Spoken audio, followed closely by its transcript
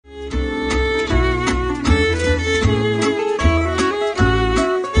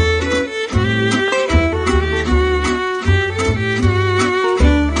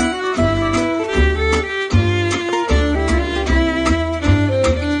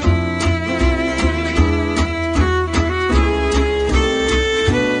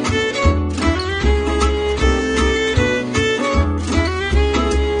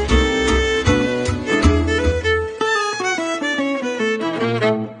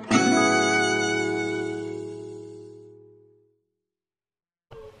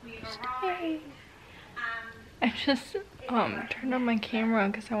just turned on my camera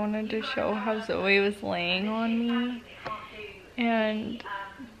because I wanted to show how Zoe was laying on me, and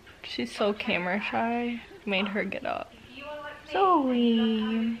she's so camera shy. Made her get up.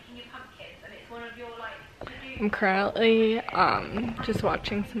 Zoe. I'm currently just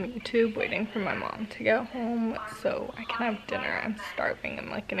watching some YouTube, waiting for my mom to get home so I can have dinner. I'm starving. I'm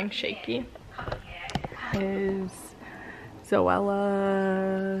like getting shaky. Is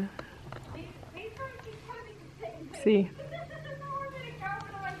Zoella. See.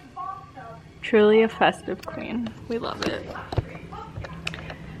 Truly a festive queen. We love it.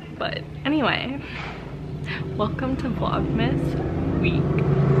 But anyway, welcome to Vlogmas week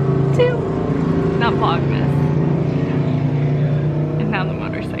 2. Not Vlogmas. And now the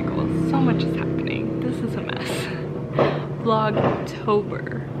motorcycles. So much is happening. This is a mess.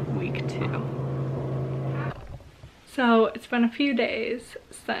 Vlogtober week 2. So it's been a few days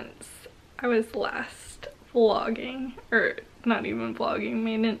since I was last vlogging, or not even vlogging,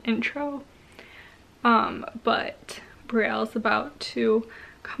 made an intro. But Brielle's about to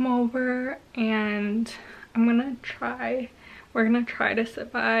come over and we're gonna try to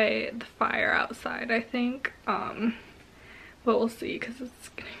sit by the fire outside, I think. But we'll see because it's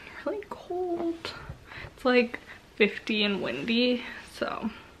getting really cold. It's like 50 and windy, so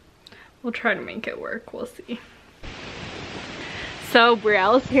we'll try to make it work. We'll see. So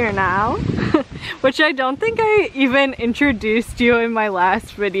Brielle's here now, which I don't think I even introduced you in my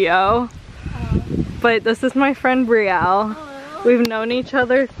last video. But this is my friend Brielle. We've known each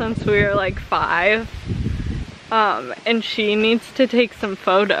other since we were like 5. And she needs to take some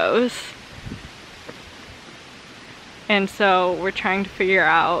photos. And so we're trying to figure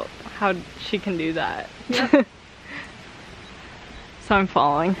out how she can do that. Yep. So I'm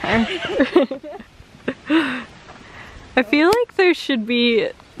following her. I feel like there should be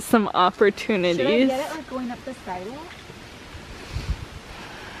some opportunities. Should I get it like going up the sidewalk?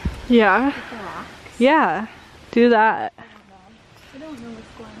 Yeah. With the rocks? Yeah, do that. I don't know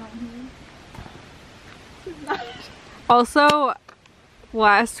what's going on here. Also,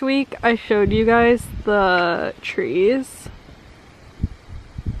 last week I showed you guys the trees.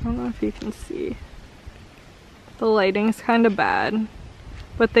 I don't know if you can see. The lighting's kind of bad,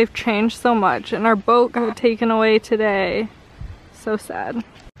 but they've changed so much, and our boat got taken away today. So sad.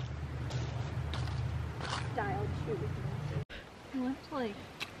 Styled shoes. It looks like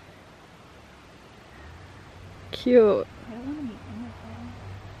cute. I don't want to be in it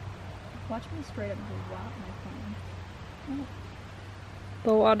though. Watch me straight up go out my phone.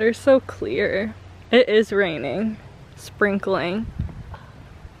 The water's so clear. It is raining. Sprinkling.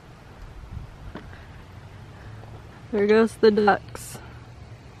 There goes the ducks.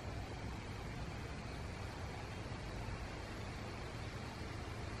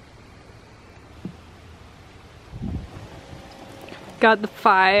 Got the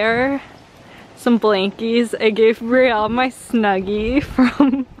fire. Some blankies. I gave Brielle my Snuggie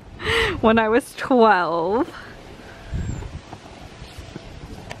from when I was 12.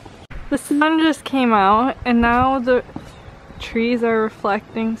 The sun just came out and now the trees are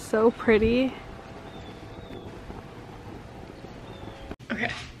reflecting so pretty. Okay,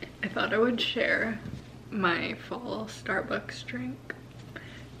 I thought I would share my fall Starbucks drink.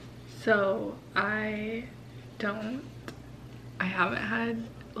 So I haven't had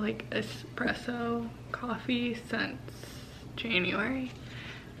like espresso coffee since January,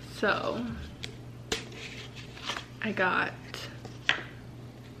 so I got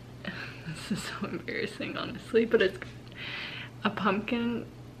this is so embarrassing honestly, but it's a pumpkin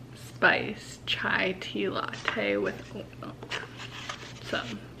spice chai tea latte with oat milk. So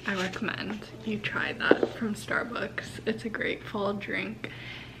I recommend you try that from Starbucks. It's a great fall drink,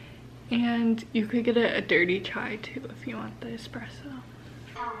 and you could get a dirty chai too if you want the espresso.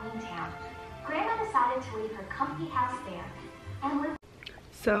 Grandma decided to leave her comfy house there and live.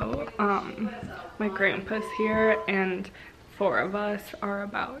 So my grandpa's here and 4 of us are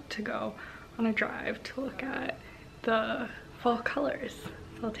about to go on a drive to look at the fall colors.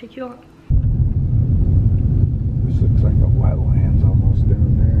 So I'll take you along. This looks like a wetlands almost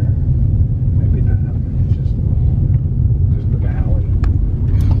down there. Maybe not, it's just a valley.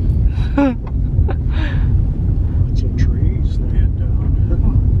 Some trees laying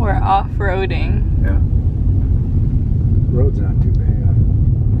down. We're off-roading. Yeah. Road's not too bad.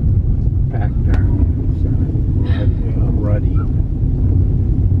 Packed down. It's ruddy.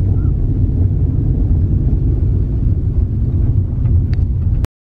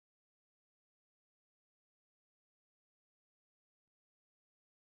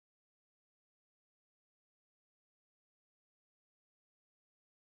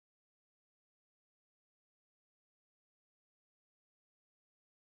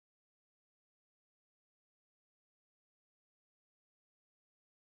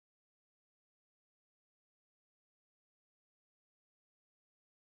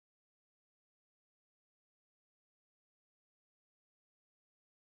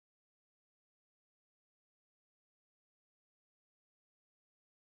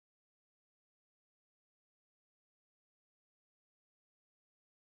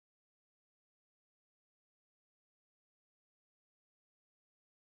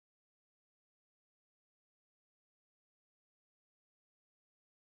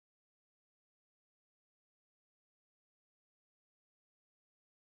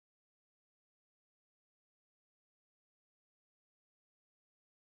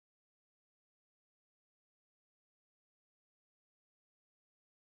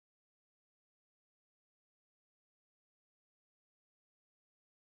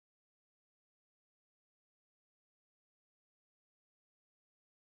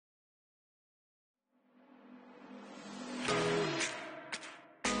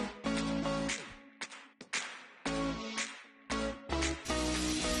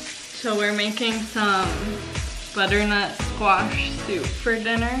 So we're making some butternut squash soup for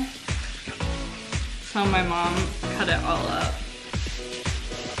dinner. So my mom cut it all up.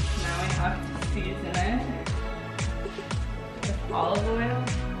 Now we have to season it with olive oil,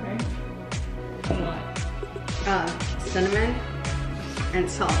 right? And what? Cinnamon and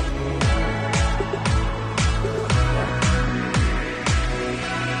salt.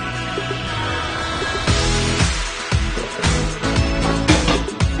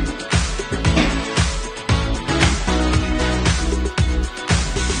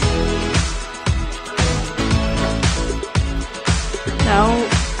 Now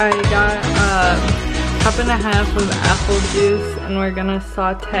I got a cup and a half of apple juice and we're gonna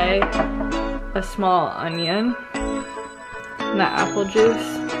saute a small onion in the apple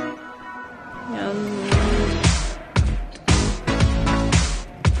juice.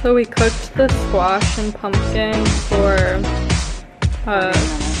 So we cooked the squash and pumpkin for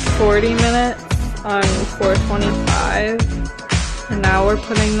 40 minutes on 425, and now we're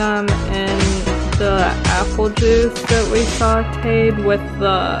putting them in the apple juice that we sauteed with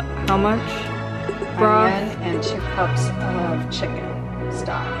the, how much broth? Onion and 2 cups of chicken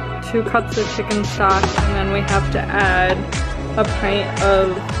stock. 2 cups of chicken stock, and then we have to add a pint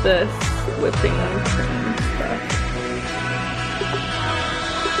of this whipping cream stuff.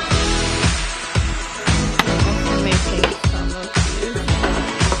 I'm also making some of these.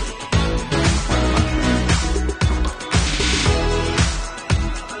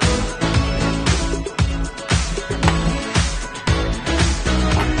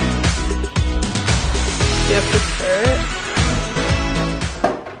 You have to stir it.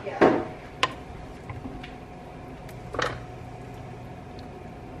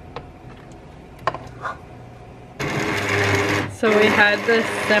 So we had this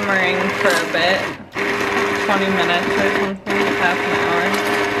simmering for a bit, 20 minutes or something, half an hour.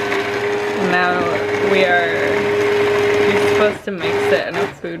 And now we're supposed to mix it in a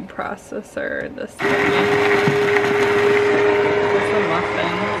food processor, this thingy. With the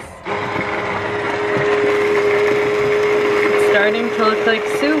muffins. It's starting to look like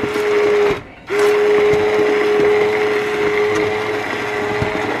soup.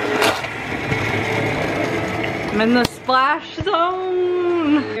 I'm in the splash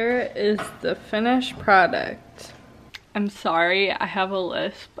zone. Here is the finished product. I'm sorry, I have a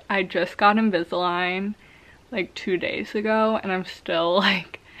lisp. I just got Invisalign like 2 days ago and I'm still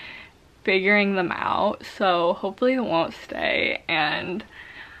like figuring them out. So hopefully it won't stay and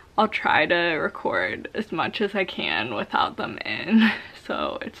I'll try to record as much as I can without them in.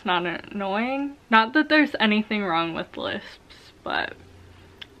 So it's not annoying. Not that there's anything wrong with lisps, but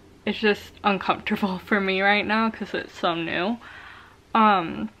it's just uncomfortable for me right now because it's so new.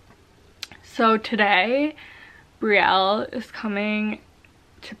 So today, Brielle is coming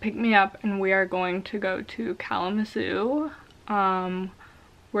to pick me up and we are going to go to Kalamazoo.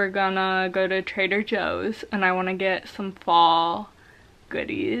 We're gonna go to Trader Joe's and I want to get some fall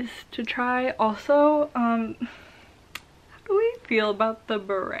goodies to try. Also, how do we feel about the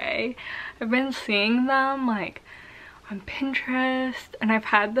beret? I've been seeing them like on Pinterest and I've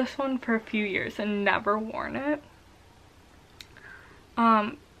had this one for a few years and never worn it.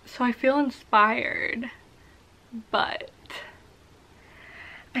 So I feel inspired, but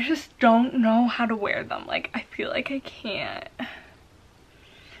I just don't know how to wear them. Like I feel like I can't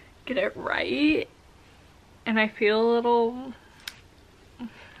get it right and I feel a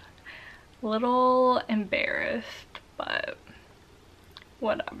little embarrassed, but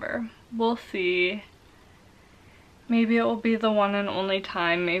whatever. We'll see. Maybe it will be the one and only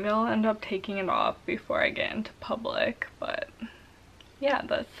time. Maybe I'll end up taking it off before I get into public, but yeah,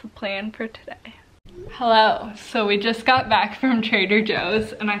 that's the plan for today. Hello, so we just got back from Trader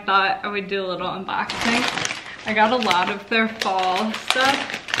Joe's and I thought I would do a little unboxing. I got a lot of their fall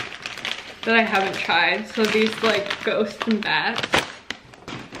stuff that I haven't tried. So these like ghosts and bats,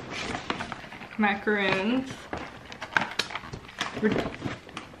 macaroons,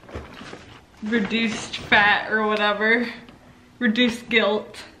 reduced fat or whatever, reduced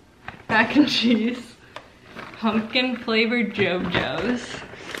guilt, mac and cheese, pumpkin flavored JoJo's,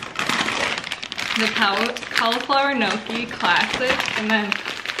 the cauliflower gnocchi classic, and then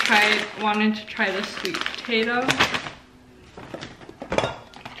wanted to try the sweet potato,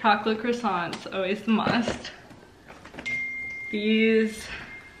 chocolate croissants, always the must, these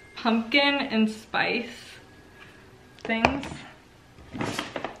pumpkin and spice things,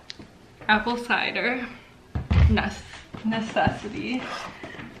 apple cider, necessity.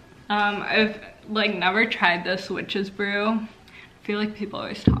 I've like never tried this witch's brew. I feel like people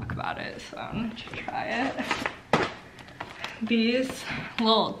always talk about it, so I'm gonna try it. These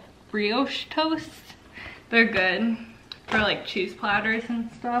little brioche toast. They're good for like cheese platters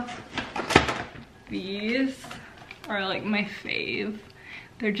and stuff. These are like my fave.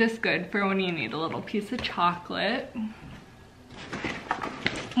 They're just good for when you need a little piece of chocolate.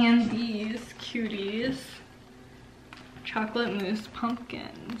 And these cuties, chocolate mousse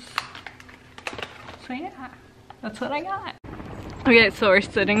pumpkins. So yeah, that's what I got. Okay, so we're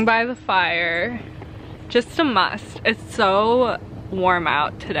sitting by the fire. Just a must. It's so warm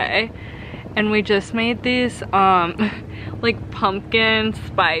out today. And we just made these like pumpkin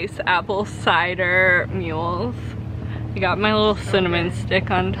spice apple cider mules. I got my little cinnamon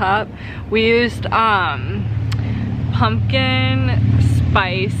stick on top. We used pumpkin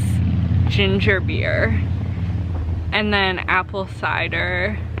spice ginger beer and then apple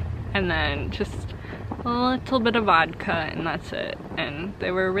cider and then just a little bit of vodka, and that's it. And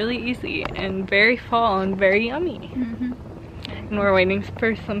they were really easy and very fall and very yummy. And we're waiting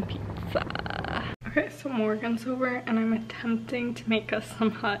for some pizza. Okay, so Morgan's over and I'm attempting to make us some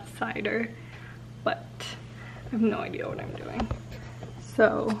hot cider, but I have no idea what I'm doing.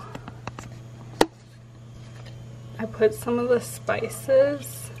 So I put some of the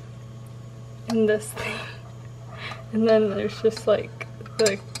spices in this thing, and then there's just like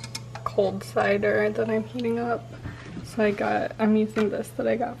the cold cider that I'm heating up. So I'm using this that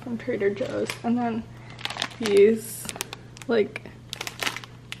I got from Trader Joe's, and then these like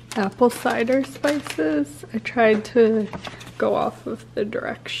apple cider spices. I tried to go off of the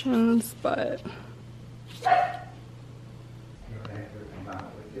directions, but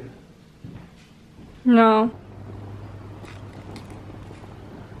no.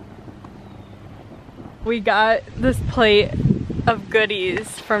 We got this plate of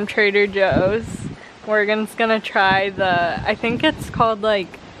goodies from Trader Joe's. Morgan's gonna try the, I think it's called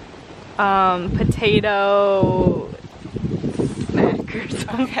like potato snack or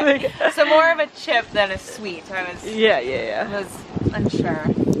something. Okay. So more of a chip than a sweet. I was unsure.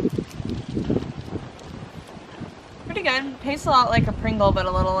 Pretty good. Tastes a lot like a Pringle, but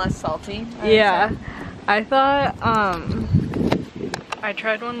a little less salty. Yeah. I thought I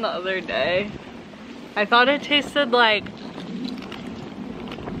tried one the other day. I thought it tasted like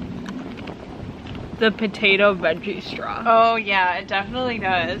the potato veggie straw. Oh yeah, it definitely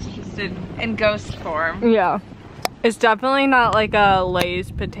does. Just in ghost form. Yeah. It's definitely not like a Lay's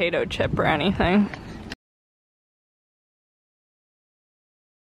potato chip or anything.